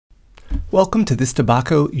Welcome to this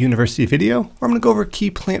DeBacco University video, where I'm going to go over key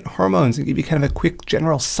plant hormones and give you kind of a quick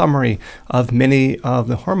general summary of many of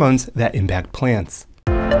the hormones that impact plants.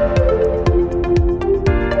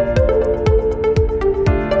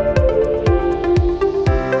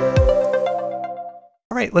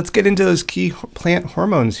 All right, let's get into those key plant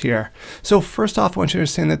hormones here. So first off, I want you to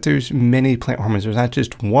understand that there's many plant hormones. There's not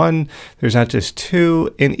just one, there's not just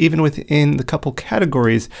two, and even within the couple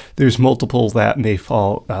categories, there's multiple that may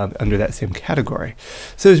fall under that same category.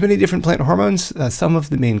 So there's many different plant hormones. Some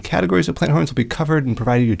of the main categories of plant hormones will be covered and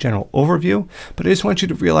provide you a general overview, but I just want you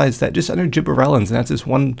to realize that just under Gibberellins, and that's just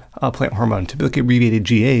one plant hormone, typically abbreviated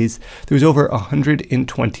GAs, there's over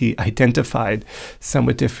 120 identified, some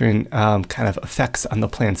with different kind of effects on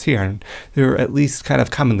the plants here, and they're at least kind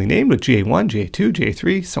of commonly named with GA1, GA2,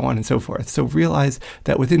 GA3, so on and so forth. So realize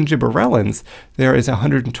that within Gibberellins, there is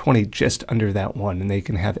 120 just under that one, and they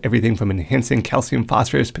can have everything from enhancing calcium,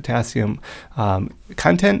 phosphorus, potassium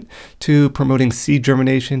content to promoting seed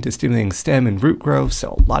germination to stimulating stem and root growth.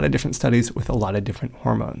 So a lot of different studies with a lot of different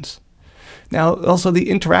hormones. Now, also the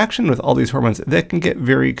interaction with all these hormones, that can get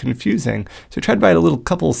very confusing. So I tried to provide a little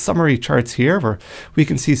couple summary charts here where we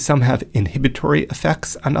can see some have inhibitory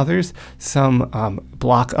effects on others, some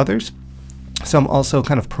block others. Some also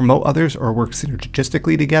kind of promote others or work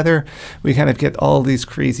synergistically together. We kind of get all these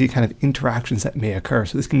crazy kind of interactions that may occur.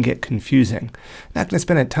 So this can get confusing. Not going to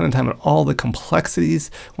spend a ton of time on all the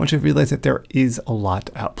complexities. I want you to realize that there is a lot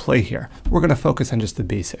at play here. We're going to focus on just the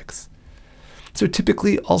basics. So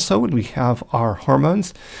typically also when we have our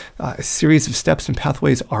hormones, a series of steps and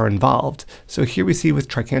pathways are involved. So here we see with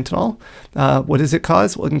Triacontanol, what does it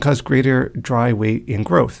cause? Well, it can cause greater dry weight and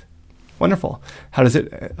growth. Wonderful. How does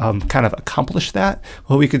it kind of accomplish that?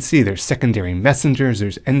 Well, we could see there's secondary messengers,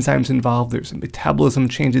 there's enzymes involved, there's metabolism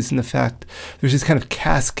changes in effect. There's this kind of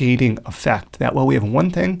cascading effect that while we have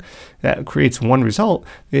one thing that creates one result,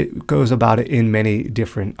 it goes about it in many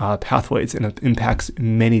different pathways and it impacts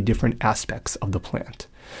many different aspects of the plant.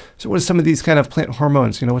 So what are some of these kind of plant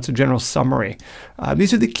hormones? What's a general summary?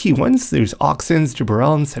 These are the key ones. There's Auxins,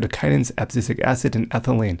 Gibberellins, Cytokinins, Abscisic Acid, and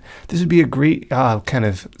Ethylene. This would be a great kind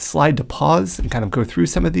of slide to pause and kind of go through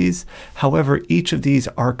some of these. However, each of these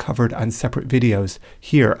are covered on separate videos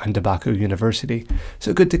here on DeBacco University.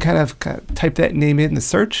 So good to kind of type that name in the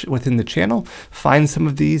search within the channel, find some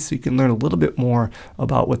of these so you can learn a little bit more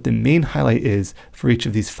about what the main highlight is for each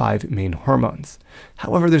of these 5 main hormones.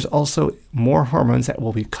 However, there's also more hormones that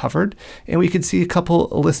will be covered, and we can see a couple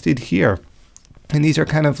listed here. And these are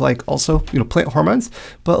kind of like also, plant hormones,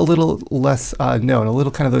 but a little less known, a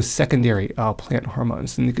little kind of those secondary plant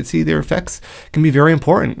hormones. And you can see their effects can be very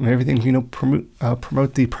important. And everything,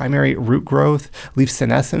 promote the primary root growth, leaf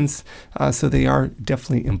senescence. So they are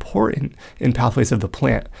definitely important in pathways of the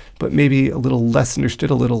plant, but maybe a little less understood,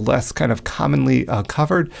 a little less kind of commonly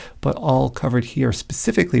covered, but all covered here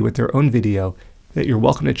specifically with their own video that you're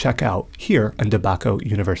welcome to check out here on DeBacco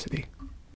University.